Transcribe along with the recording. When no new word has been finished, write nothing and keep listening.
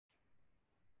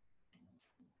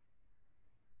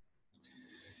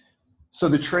So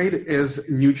the trade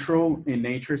is neutral in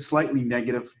nature, slightly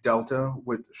negative delta,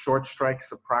 with short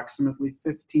strikes approximately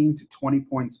 15 to 20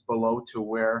 points below to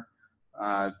where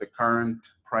the current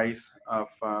price of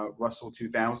Russell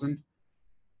 2000.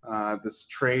 This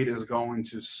trade is going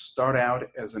to start out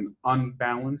as an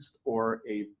unbalanced or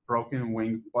a broken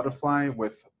wing butterfly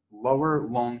with lower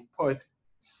long put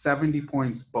 70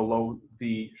 points below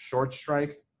the short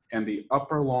strike, and the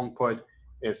upper long put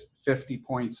is 50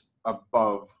 points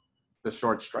above the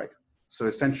short strike. So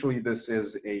essentially this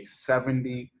is a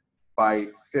 70 by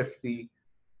 50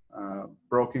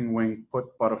 broken wing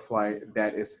put butterfly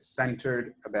that is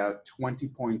centered about 20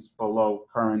 points below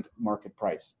current market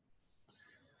price.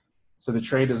 So the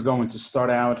trade is going to start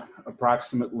out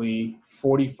approximately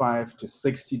 45 to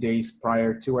 60 days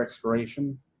prior to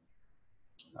expiration.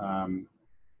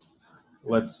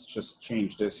 Let's just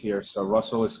change this here. So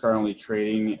Russell is currently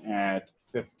trading at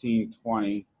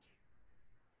 1520.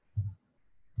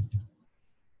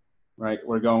 Right,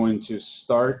 we're going to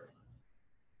start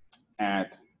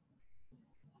at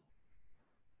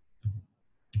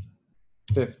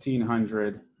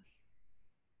 1500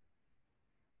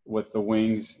 with the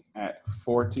wings at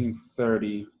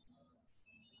 1430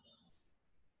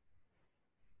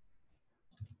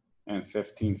 and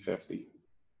 1550.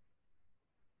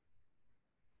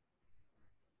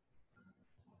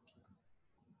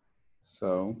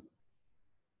 So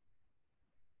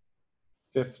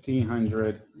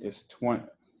 1500 is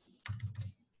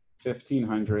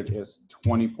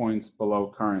 20 points below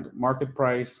current market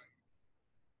price.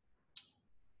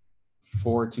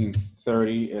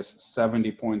 1430 is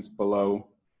 70 points below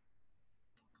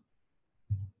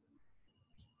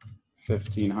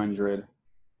 1500,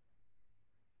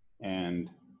 and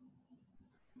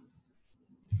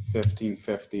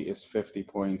 1550 is 50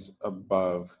 points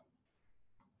above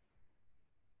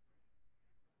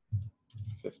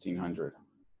 1500.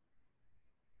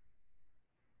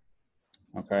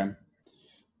 Okay,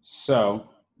 so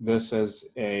this is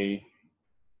a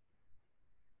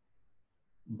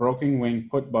broken wing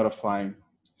put butterfly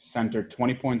centered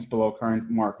 20 points below current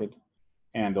market,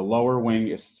 and the lower wing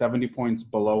is 70 points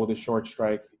below the short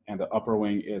strike, and the upper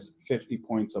wing is 50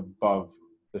 points above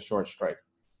the short strike.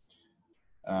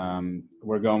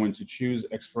 We're going to choose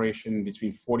expiration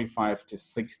between 45 to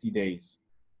 60 days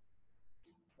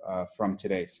from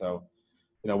today. So,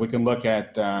 we can look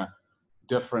at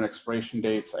different expiration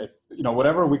dates.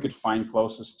 Whatever we could find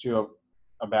closest to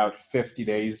about 50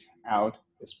 days out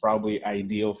is probably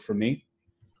ideal for me,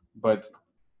 but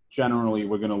generally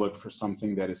we're going to look for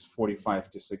something that is 45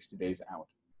 to 60 days out.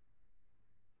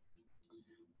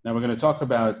 Now we're going to talk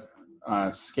about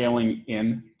scaling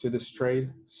in to this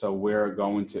trade. So we're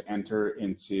going to enter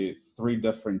into 3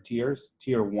 different tiers.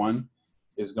 Tier 1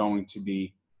 is going to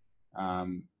be,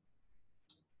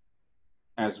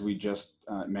 as we just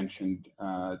mentioned,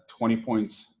 20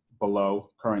 points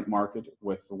below current market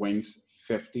with the wings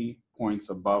 50 points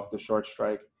above the short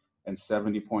strike and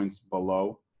 70 points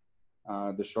below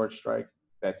the short strike.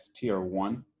 That's tier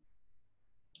 1.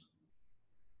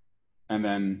 And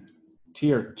then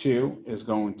tier 2 is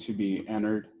going to be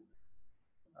entered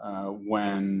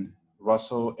when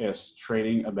Russell is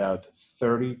trading about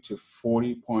 30 to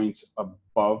 40 points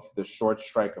above the short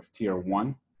strike of tier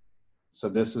 1. So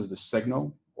this is the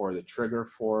signal or the trigger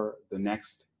for the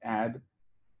next ad.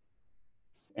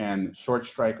 And short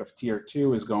strike of tier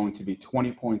 2 is going to be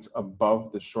 20 points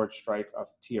above the short strike of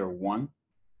tier 1.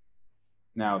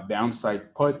 Now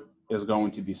downside put is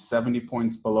going to be 70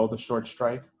 points below the short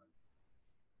strike.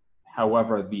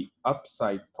 However, the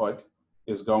upside put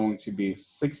is going to be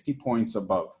 60 points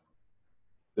above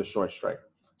the short strike.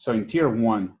 So in tier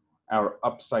 1, our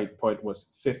upside put was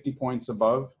 50 points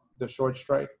above the short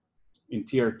strike. In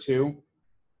tier 2,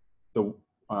 the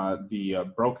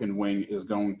broken wing is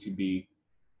going to be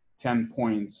 10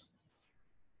 points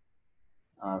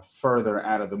further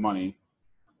out of the money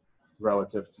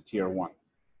relative to tier 1.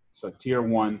 So tier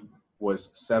 1 was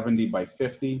 70 by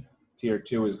 50. Tier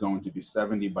 2 is going to be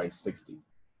 70 by 60.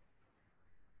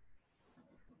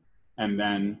 And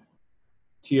then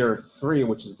tier 3,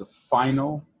 which is the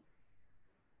final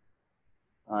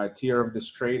tier of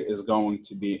this trade, is going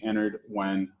to be entered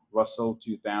when Russell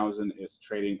 2000 is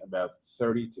trading about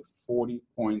 30 to 40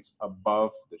 points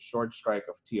above the short strike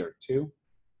of tier 2.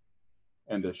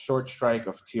 And the short strike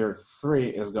of tier 3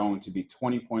 is going to be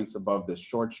 20 points above the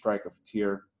short strike of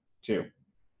tier 2.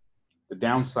 The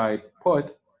downside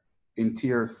put in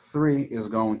tier 3 is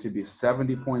going to be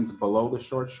 70 points below the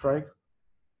short strike.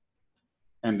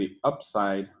 And the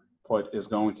upside put is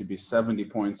going to be 70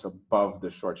 points above the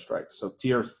short strike. So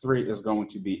tier 3 is going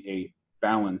to be a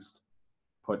balanced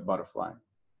put butterfly.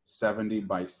 70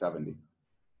 by 70.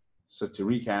 So to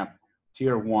recap,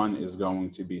 tier 1 is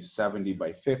going to be 70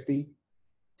 by 50.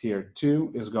 Tier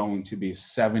 2 is going to be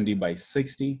 70 by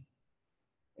 60.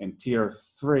 And tier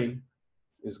 3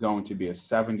 is going to be a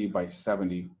 70 by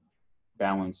 70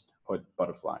 balanced put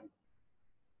butterfly.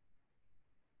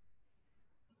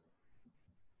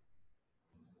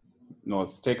 Now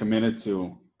let's take a minute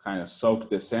to kind of soak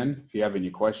this in. If you have any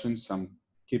questions, I'm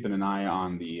keeping an eye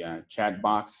on the chat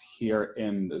box here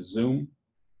in the Zoom.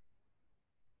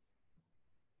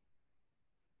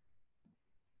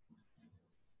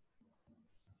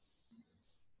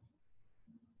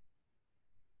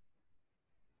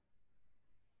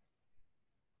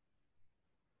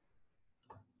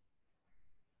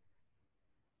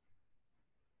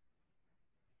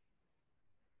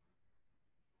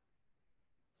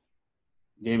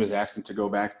 Gabe is asking to go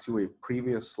back to a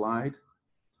previous slide.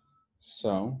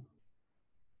 So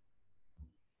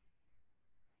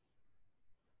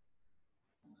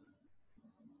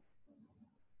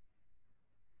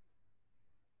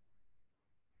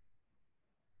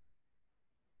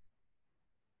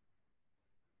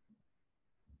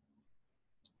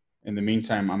in the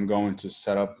meantime, I'm going to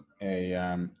set up a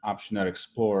OptionNet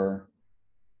Explorer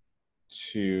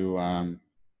to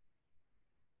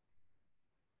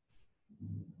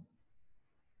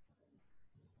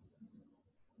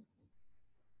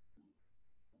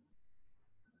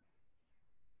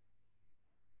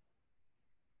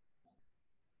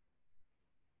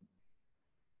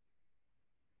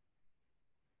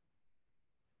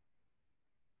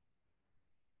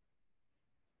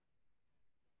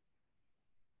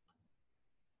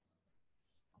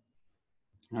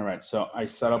all right, so I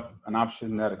set up an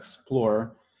OptionNet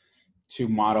Explorer to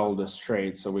model this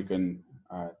trade so we can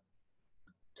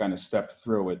kind of step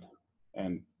through it,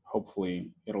 and hopefully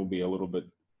it'll be a little bit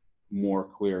more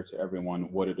clear to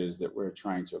everyone what it is that we're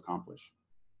trying to accomplish.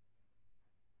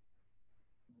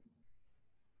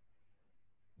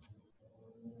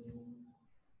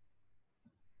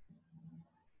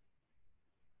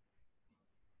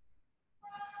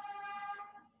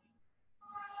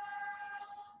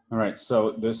 All right,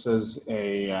 so this is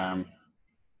a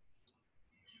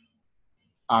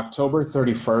October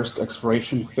 31st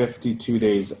expiration, 52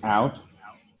 days out.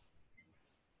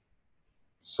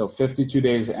 So 52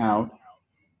 days out,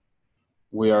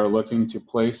 we are looking to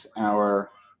place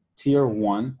our tier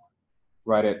 1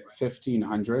 right at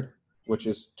 1500, which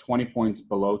is 20 points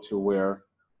below to where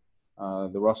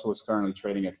the Russell is currently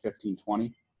trading at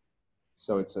 1520.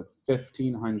 So it's a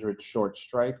 1500 short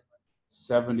strike.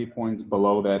 70 points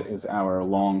below that is our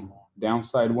long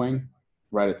downside wing,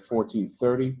 right at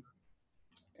 1430.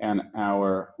 And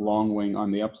our long wing on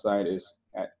the upside is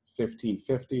at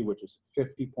 1550, which is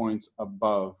 50 points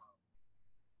above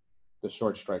the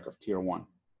short strike of tier 1. All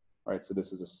right, so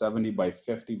this is a 70 by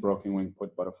 50 broken wing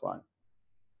put butterfly.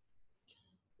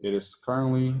 It is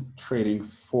currently trading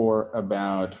for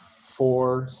about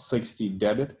 460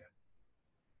 debit.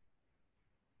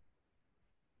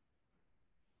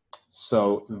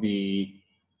 So the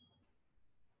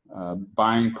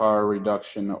buying power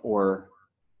reduction or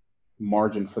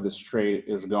margin for this trade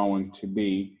is going to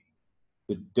be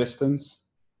the distance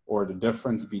or the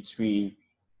difference between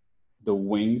the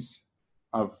wings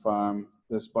of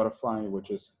this butterfly, which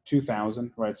is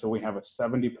 2000, right? So we have a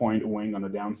 70-point wing on the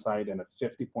downside and a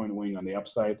 50-point wing on the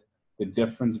upside. The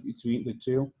difference between the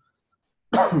two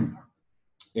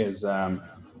is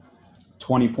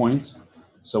 20 points.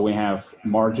 So we have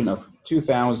margin of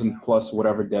 2000 plus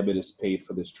whatever debit is paid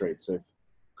for this trade. So if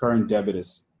current debit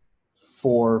is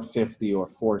 450 or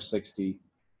 460,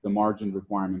 the margin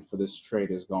requirement for this trade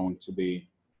is going to be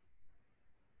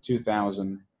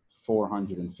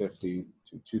 2,450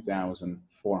 to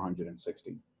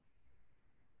 2,460.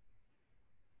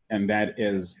 And that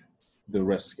is the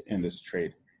risk in this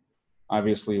trade.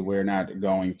 Obviously, we're not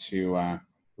going to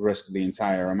risk the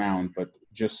entire amount, but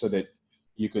just so that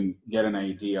you can get an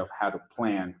idea of how to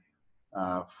plan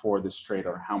for this trade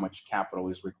or how much capital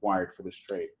is required for this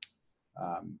trade.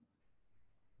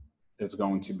 It's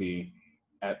going to be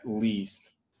at least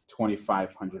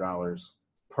 $2,500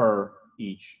 per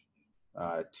each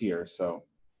tier. So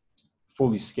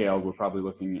fully scaled, we're probably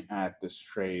looking at this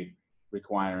trade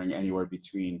requiring anywhere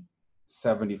between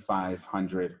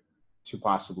 $7,500 to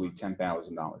possibly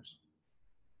 $10,000.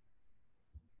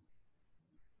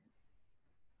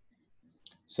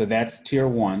 So that's tier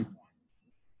 1.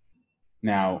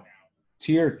 Now,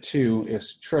 tier 2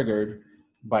 is triggered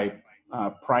by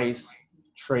price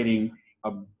trading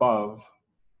above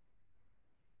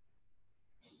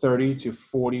 30 to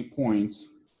 40 points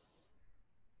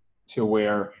to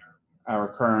where our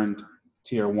current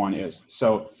tier 1 is.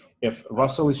 So if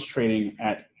Russell is trading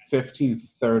at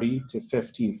 1530 to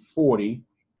 1540,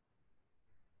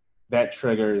 that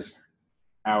triggers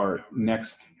our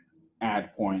next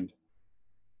add point,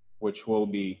 which will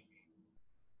be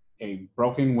a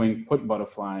broken wing put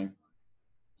butterfly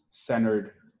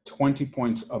centered 20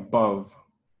 points above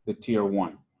the tier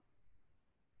 1.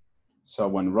 So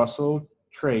when Russell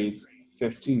trades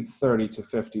 1530 to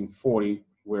 1540,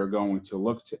 we're going to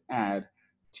look to add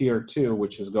tier 2,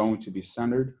 which is going to be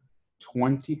centered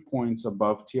 20 points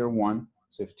above tier 1.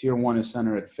 So if tier 1 is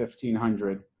centered at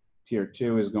 1500, tier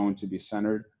 2 is going to be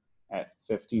centered at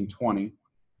 1520.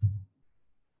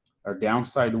 Our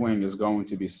downside wing is going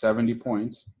to be 70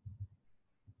 points.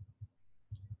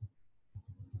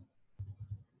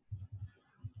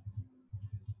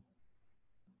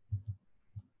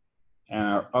 And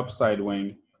our upside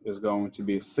wing is going to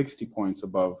be 60 points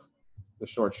above the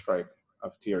short strike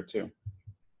of tier 2.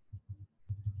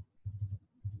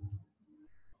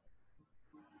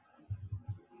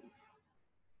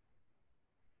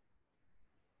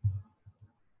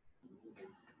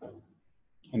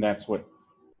 And that's what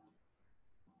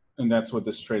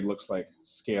this trade looks like,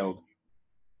 scaled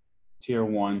tier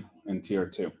 1 and tier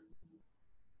 2.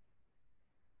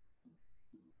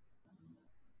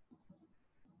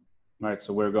 All right,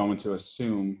 so we're going to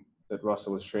assume that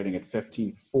Russell is trading at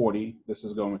 1540. This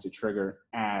is going to trigger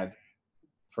add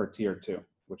for tier 2,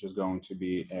 which is going to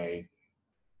be a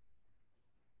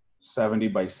 70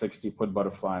 by 60 put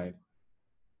butterfly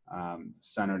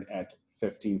centered at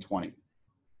 1520.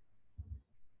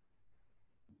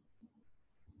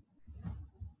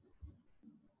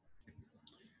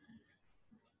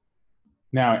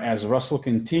 Now, as Russell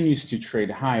continues to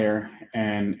trade higher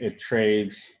and it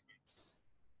trades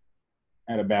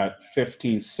at about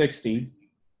 1560,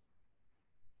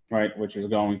 right, which is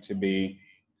going to be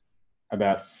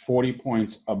about 40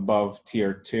 points above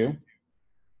tier 2,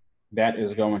 that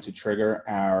is going to trigger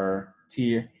our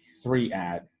tier 3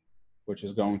 add, which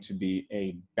is going to be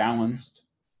a balanced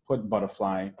put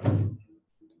butterfly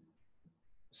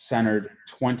centered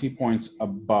 20 points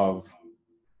above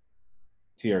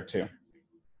tier 2.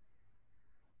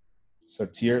 So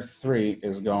tier 3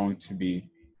 is going to be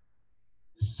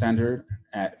centered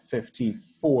at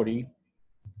 1540,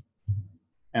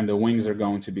 and the wings are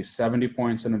going to be 70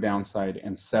 points on the downside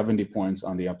and 70 points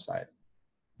on the upside.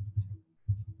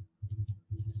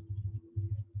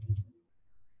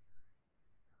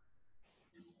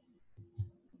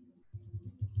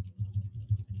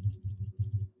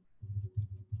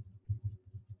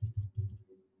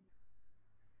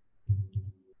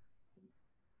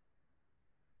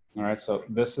 All right, so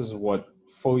this is what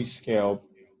fully scaled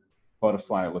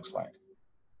butterfly looks like.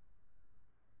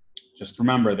 Just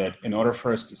remember that in order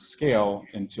for us to scale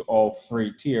into all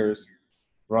 3 tiers,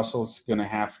 Russell's gonna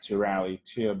have to rally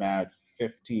to about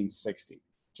 1560,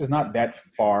 which is not that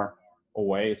far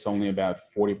away. It's only about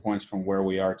 40 points from where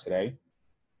we are today.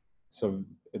 So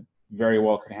it very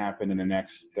well could happen in the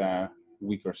next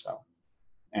week or so.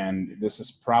 And this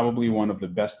is probably one of the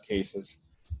best cases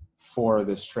for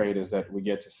this trade, is that we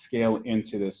get to scale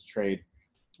into this trade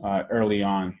early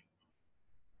on,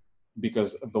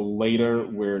 because the later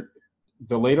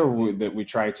that we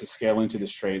try to scale into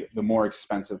this trade, the more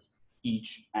expensive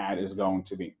each add is going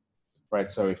to be, right?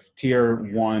 So if tier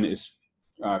 1 is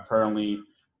currently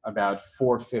about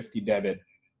 450 debit,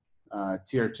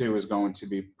 tier 2 is going to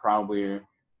be probably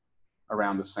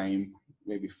around the same,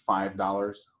 maybe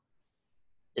 $5.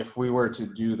 If we were to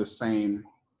do the same,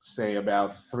 say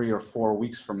about 3 or 4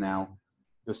 weeks from now,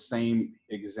 the same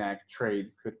exact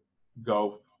trade could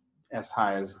go as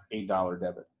high as $8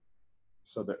 debit.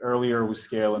 So the earlier we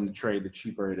scale in the trade, the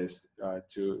cheaper it is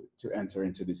to enter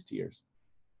into these tiers.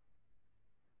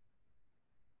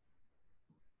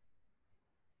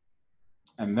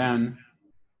 And then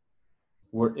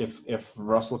if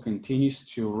Russell continues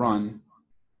to run,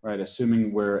 right,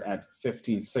 assuming we're at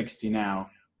 1560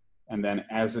 now, and then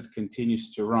as it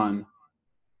continues to run,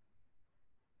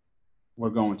 we're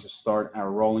going to start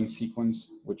our rolling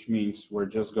sequence, which means we're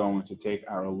just going to take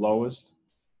our lowest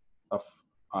of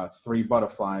 3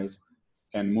 butterflies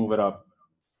and move it up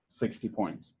 60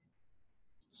 points.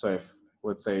 So if,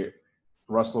 let's say,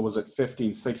 Russell was at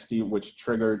 1560, which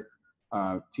triggered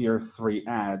tier 3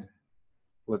 add,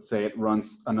 let's say it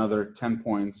runs another 10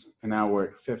 points, and now we're at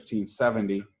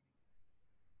 1570.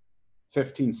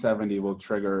 1570 will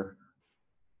trigger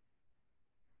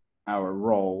our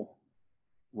roll,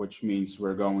 which means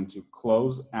we're going to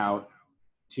close out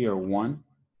tier 1,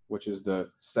 which is the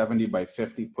 70 by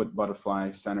 50 put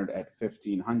butterfly centered at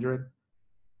 1500.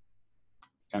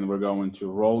 And we're going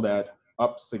to roll that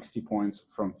up 60 points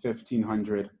from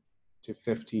 1500 to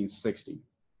 1560.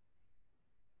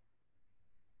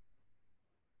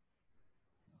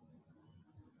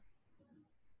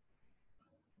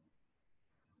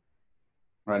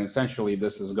 Right, essentially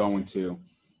this is going to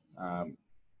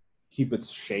keep its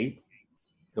shape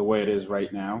the way it is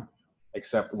right now,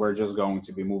 except we're just going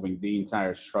to be moving the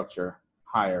entire structure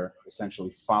higher,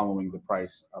 essentially following the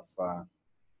price of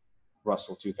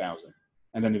Russell 2000.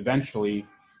 And then eventually,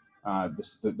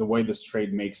 the way this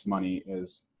trade makes money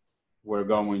is we're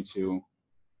going to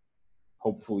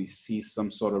hopefully see some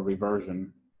sort of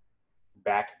reversion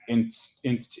back into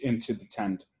the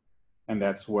tent, and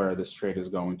that's where this trade is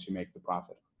going to make the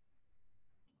profit.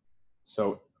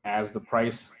 So as the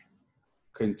price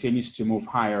continues to move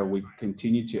higher, we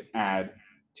continue to add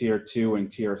tier 2 and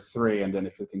tier 3, and then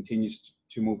if it continues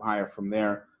to move higher from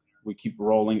there, we keep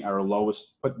rolling our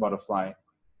lowest put butterfly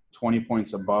 20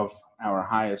 points above our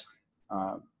highest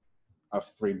of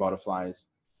 3 butterflies.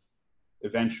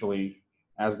 Eventually,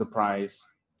 as the price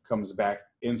comes back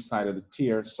inside of the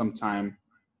tier, some time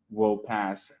will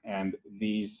pass, and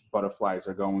these butterflies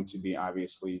are going to be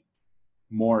obviously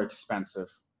more expensive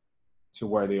to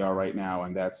where they are right now,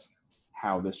 and that's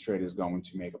how this trade is going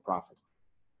to make a profit.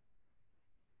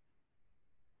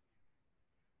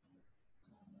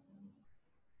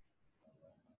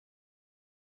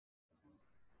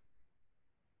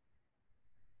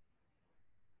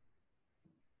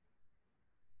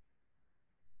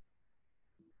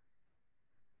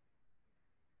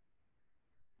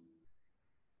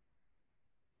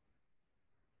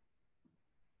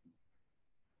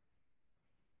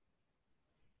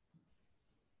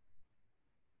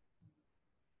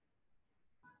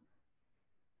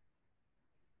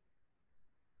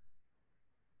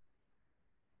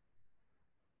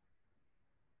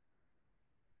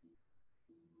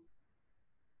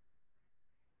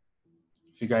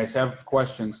 If you guys have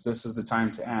questions, this is the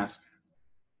time to ask.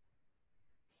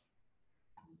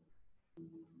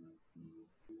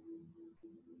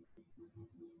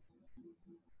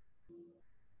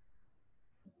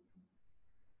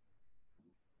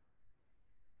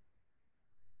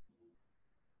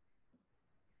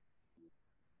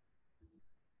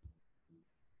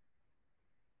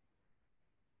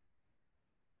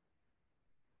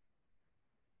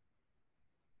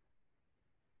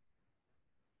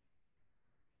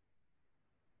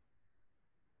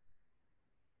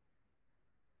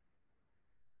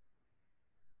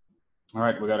 All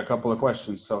right, we got a couple of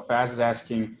questions. So Faz is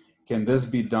asking, can this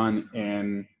be done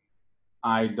in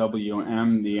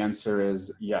IWM? The answer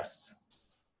is yes,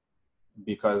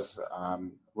 because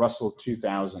Russell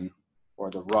 2000, or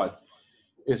the RUT,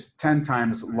 is 10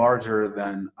 times larger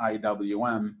than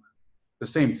IWM. The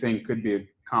same thing could be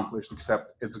accomplished,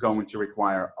 except it's going to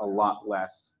require a lot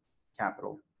less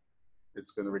capital.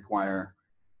 It's going to require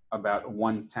about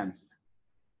 1/10.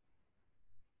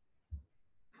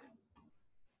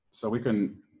 So we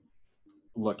can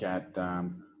look at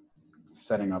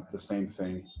setting up the same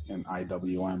thing in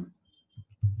IWM.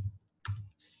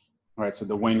 All right, so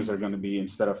the wings are going to be,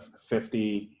 instead of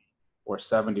 50 or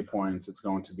 70 points, it's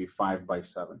going to be 5 by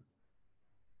 7.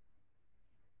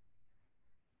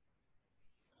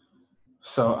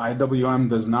 So IWM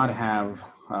does not have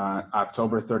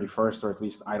October 31st, or at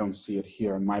least I don't see it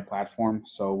here on my platform.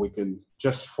 So we could,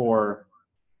 just for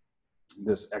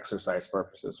this exercise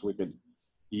purposes, we could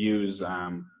use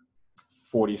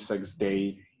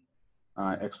 46-day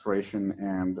expiration,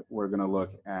 and we're going to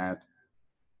look at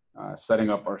setting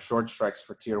up our short strikes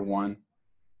for tier 1.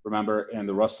 Remember, in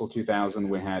the Russell 2000,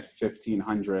 we had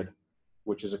 1500,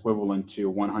 which is equivalent to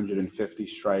 150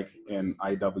 strike in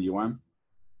IWM.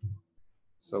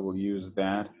 So we'll use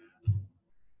that.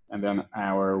 And then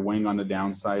our wing on the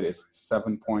downside is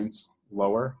 7 points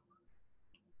lower,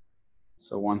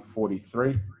 so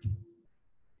 143.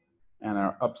 And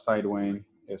our upside wing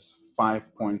is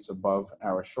 5 points above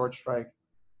our short strike,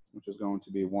 which is going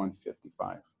to be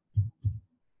 155.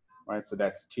 Right, so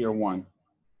that's tier 1.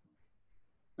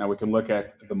 Now we can look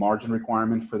at the margin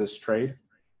requirement for this trade.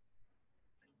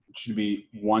 It should be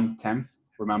 1/10.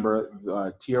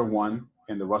 Remember, tier 1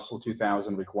 in the Russell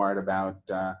 2000 required about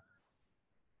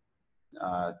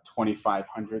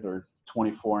 2,500 or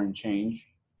 24 and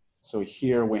change. So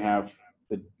here we have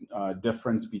the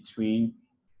difference between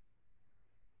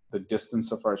the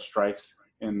distance of our strikes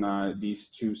in these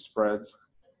two spreads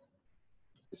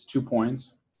is 2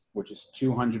 points, which is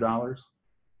 $200,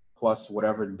 plus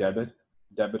whatever debit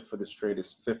for this trade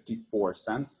is 54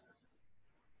 cents.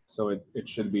 So it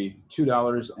should be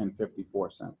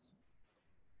 $2.54.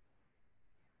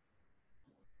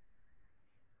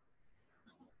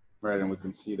 Right, and we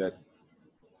can see that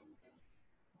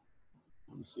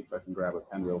me see if I can grab a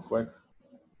pen real quick.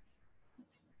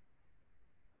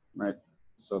 Right,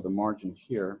 so the margin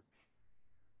here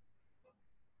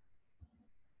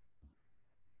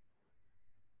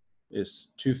is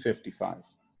 255.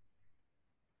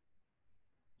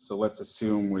 So let's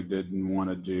assume we didn't want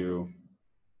to do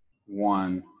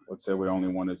one. Let's say we only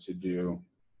wanted to do,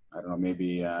 I don't know,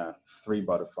 maybe 3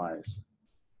 butterflies.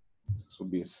 This would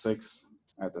be a 6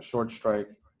 at the short strike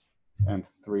and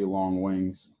 3 long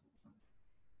wings.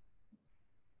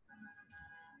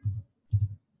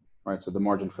 Right, so the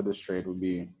margin for this trade would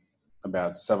be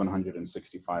about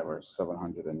 $765 or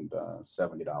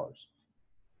 $770.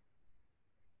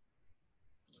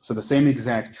 So the same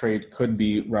exact trade could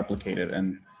be replicated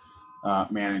and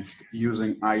managed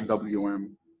using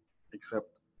IWM,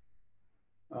 except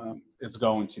it's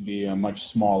going to be a much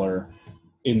smaller,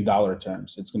 in dollar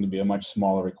terms, it's going to be a much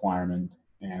smaller requirement,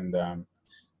 and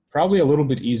probably a little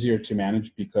bit easier to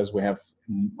manage because we have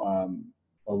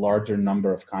a larger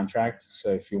number of contracts.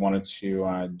 So if you wanted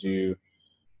to do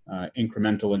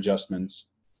incremental adjustments,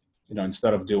 you know,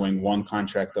 instead of doing one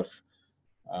contract of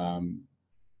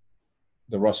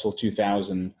the Russell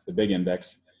 2000, the big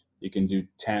index, you can do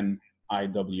 10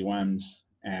 IWMs.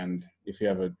 And if you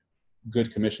have a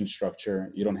good commission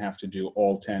structure, you don't have to do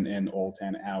all 10 in, all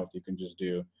 10 out. You can just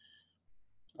do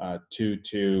 2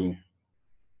 to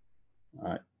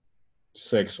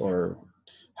 6, or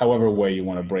however way you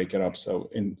want to break it up. So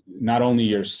in not only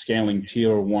you're scaling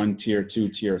tier 1, tier 2,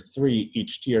 tier 3,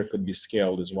 each tier could be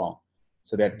scaled as well.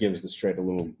 So that gives the trade a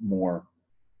little more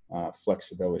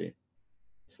flexibility,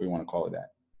 if we want to call it that.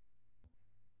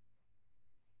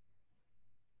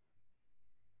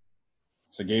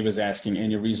 So Gabe is asking,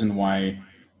 any reason why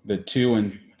the 2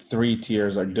 and 3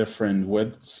 tiers are different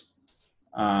widths?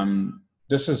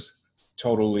 This is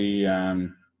totally, I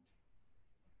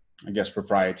guess,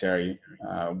 proprietary.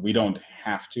 We don't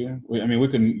have to. I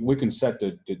mean, we can set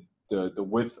the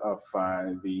width of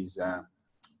these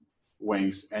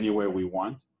wings anywhere we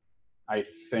want. I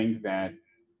think that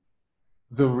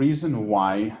the reason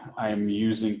why I'm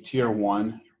using tier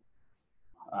 1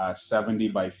 70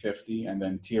 by 50, and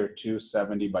then tier 2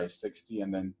 70 by 60,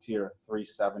 and then tier 3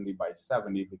 70 by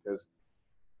 70, because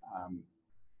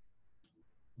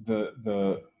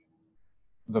the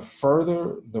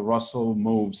further the Russell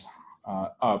moves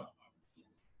up,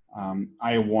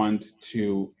 I want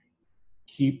to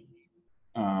keep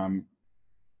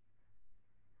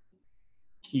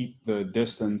the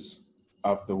distance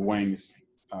of the wings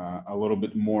a little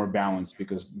bit more balanced,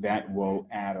 because that will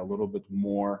add a little bit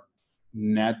more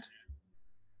net,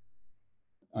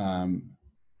 that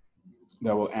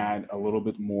will add a little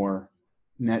bit more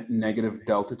net negative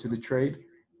delta to the trade.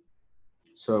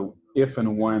 So if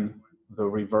and when the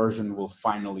reversion will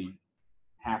finally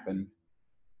happen,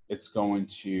 it's going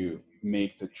to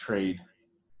make the trade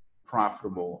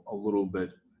profitable a little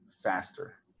bit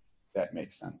faster, if that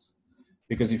makes sense.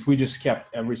 Because if we just kept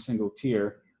every single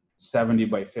tier 70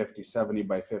 by 50, 70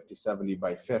 by 50, 70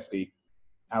 by 50,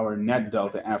 our net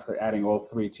delta after adding all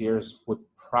 3 tiers would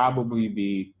probably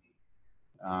be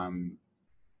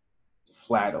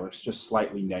flat, or it's just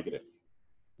slightly negative.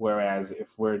 Whereas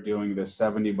if we're doing the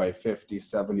 70 by 50,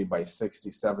 70 by 60,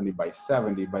 70 by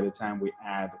 70, by the time we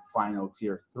add final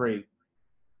tier 3,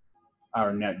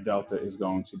 our net delta is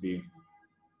going to be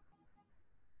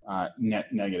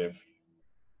net negative.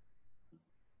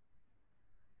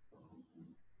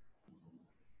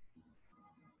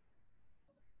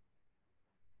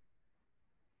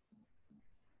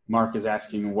 Mark is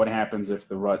asking, what happens if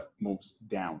the RUT moves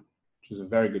down? Which is a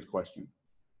very good question.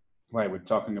 Right, we're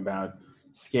talking about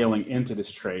scaling into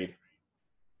this trade,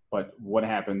 but what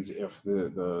happens if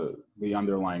the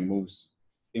underlying moves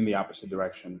in the opposite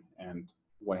direction, and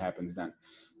what happens then?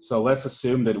 So let's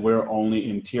assume that we're only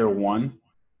in tier 1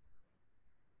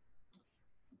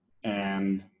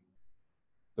 and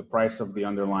the price of the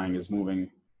underlying is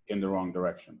moving in the wrong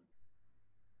direction.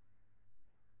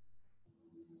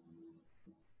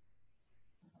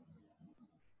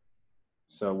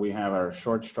 So we have our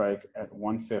short strike at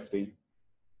 150.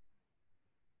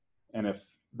 And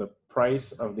if the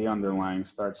price of the underlying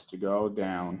starts to go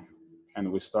down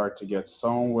and we start to get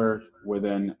somewhere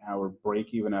within our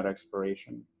break even at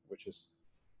expiration, which is,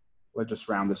 let's just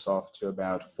round this off to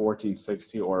about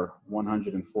 1460 or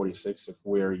 146 if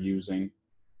we're using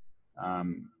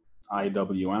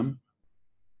IWM,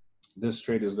 this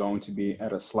trade is going to be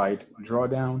at a slight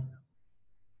drawdown,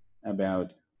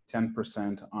 about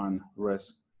 10% on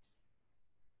risk,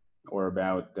 or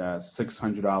about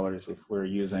 $600 if we're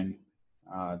using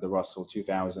the Russell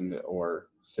 2000, or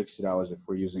 $60 if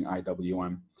we're using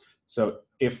IWM. So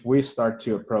if we start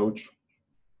to approach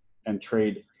and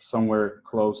trade somewhere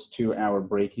close to our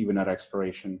break even at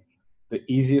expiration, the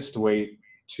easiest way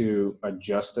to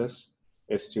adjust this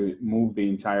is to move the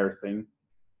entire thing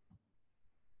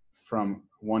from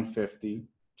 150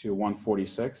 to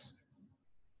 146.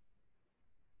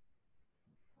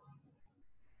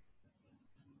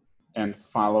 And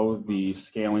follow the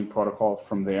scaling protocol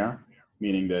from there,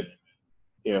 meaning that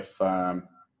if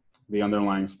the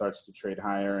underlying starts to trade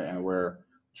higher and we're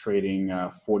trading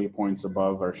 40 points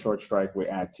above our short strike, we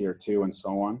add tier 2 and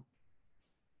so on.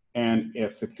 And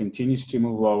if it continues to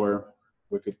move lower,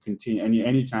 we could continue.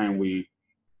 Anytime we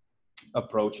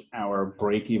approach our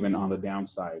break even on the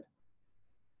downside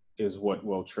is what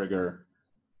will trigger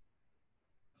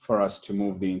for us to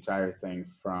move the entire thing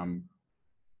from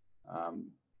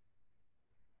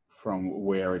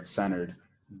where it's centered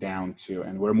down to,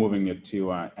 and we're moving it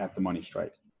to at the money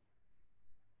strike.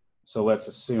 So let's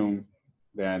assume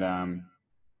that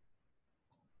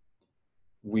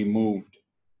we moved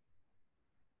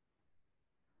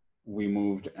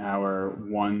our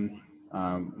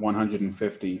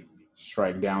 150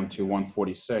 strike down to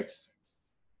 146.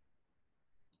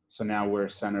 So now we're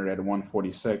centered at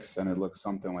 146, and it looks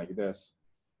something like this.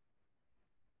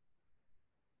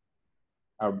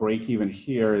 Our break even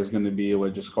here is going to be,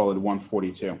 let's just call it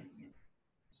 142.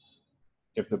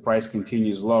 If the price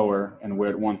continues lower and we're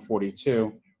at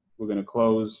 142, we're going to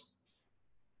close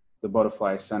the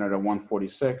butterfly centered at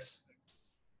 146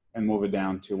 and move it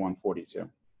down to 142.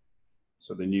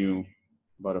 So the new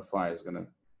butterfly is going to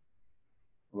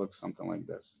look something like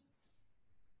this.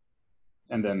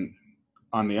 And then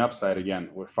on the upside,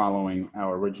 again, we're following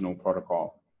our original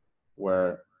protocol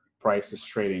where price is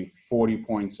trading 40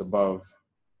 points above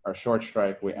our short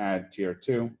strike, we add tier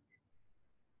 2.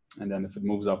 And then if it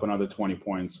moves up another 20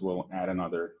 points, we'll add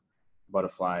another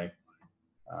butterfly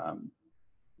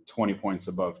 20 points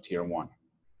above tier 1.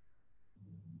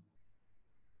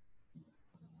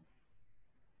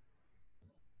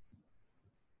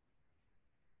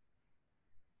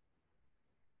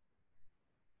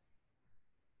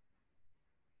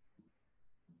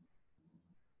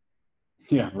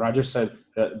 Yeah, Roger said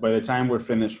that by the time we're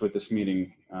finished with this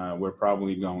meeting, we're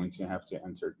probably going to have to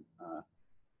enter.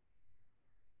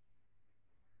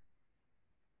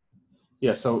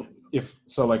 Yeah, so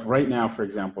like right now, for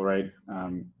example, right,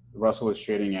 Russell is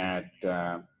trading at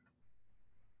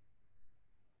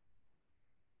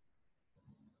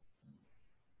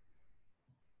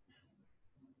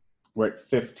we're at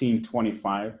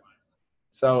 1525.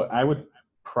 So I would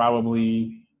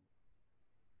probably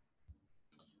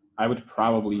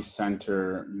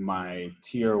center my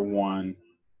tier 1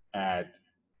 at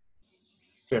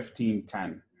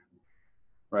 1510,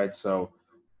 right? So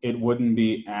it wouldn't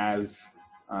be as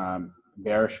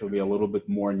bearish, it would be a little bit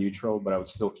more neutral, but I would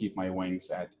still keep my wings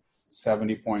at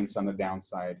 70 points on the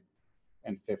downside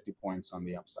and 50 points on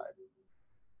the upside.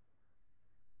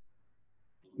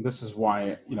 This is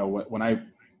why, you know, when I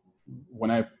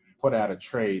put out a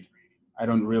trade, I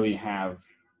don't really have,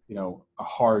 you know, a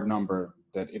hard number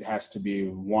that it has to be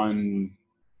one,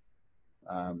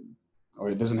 or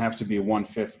it doesn't have to be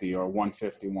 150 or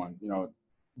 151. You know,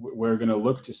 we're going to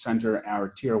look to center our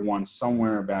tier 1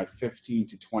 somewhere about 15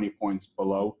 to 20 points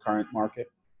below current market,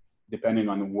 depending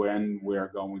on when we're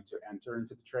going to enter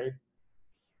into the trade.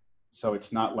 So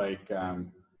it's not like, you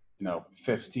know,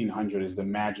 1500 is the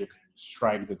magic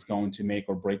strike that's going to make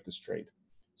or break this trade.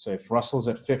 So if Russell's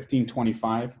at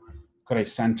 1525, could I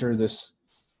center this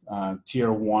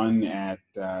tier 1 at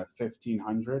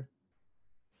 1500?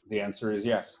 The answer is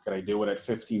yes. Could I do it at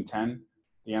 1510?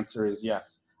 The answer is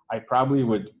yes. I probably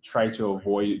would try to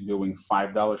avoid doing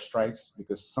 $5 strikes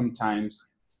because sometimes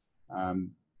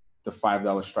the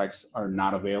 $5 strikes are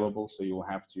not available, so you will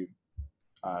have to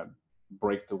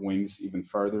break the wings even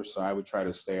further. So I would try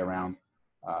to stay around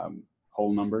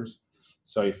whole numbers.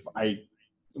 So if I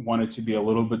wanted to be a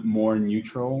little bit more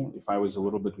neutral, if I was a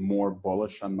little bit more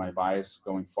bullish on my bias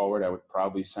going forward, I would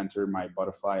probably center my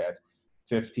butterfly at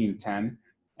 1510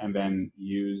 and then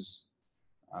use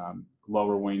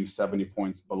lower wing 70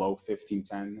 points below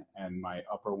 1510, and my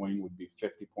upper wing would be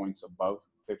 50 points above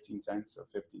 1510, so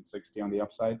 1560 on the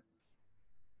upside.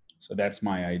 So that's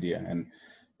my idea. And,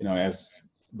 you know, as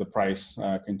the price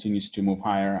continues to move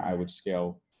higher, I would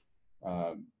scale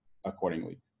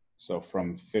accordingly. So from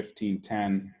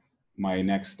 1510, my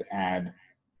next add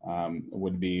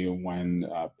would be when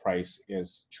price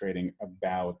is trading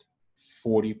about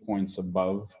 40 points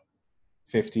above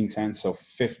 1510. So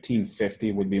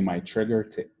 1550 would be my trigger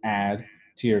to add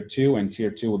tier 2, and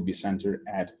tier 2 would be centered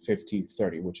at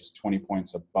 1530, which is 20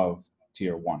 points above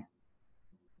tier 1.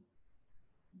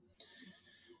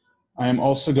 I am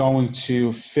also going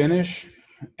to finish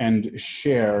and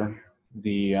share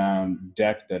the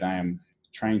deck that I am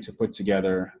trying to put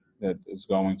together that is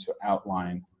going to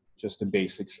outline just the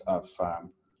basics of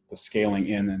the scaling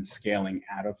in and scaling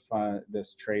out of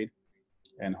this trade.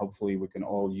 And hopefully we can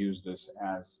all use this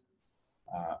as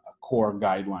a core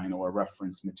guideline or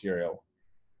reference material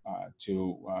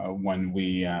to when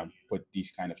we put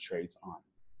these kind of trades on.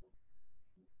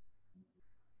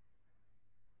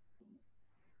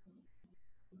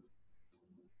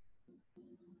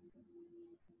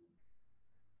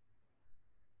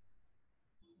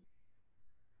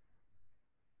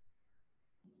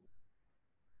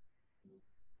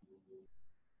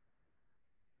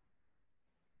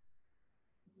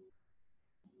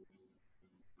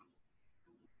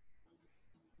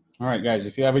 All right, guys,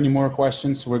 if you have any more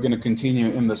questions, we're going to continue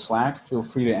in the Slack. Feel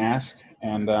free to ask,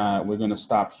 and we're going to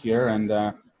stop here,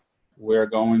 and we're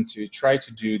going to try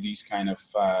to do these kind of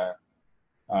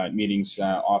meetings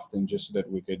often just so that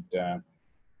we could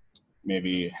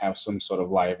maybe have some sort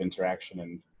of live interaction,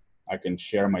 and I can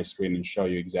share my screen and show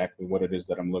you exactly what it is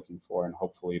that I'm looking for, and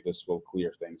hopefully this will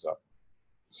clear things up.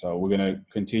 So we're going to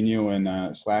continue in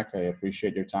Slack. I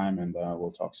appreciate your time, and we'll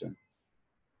talk soon.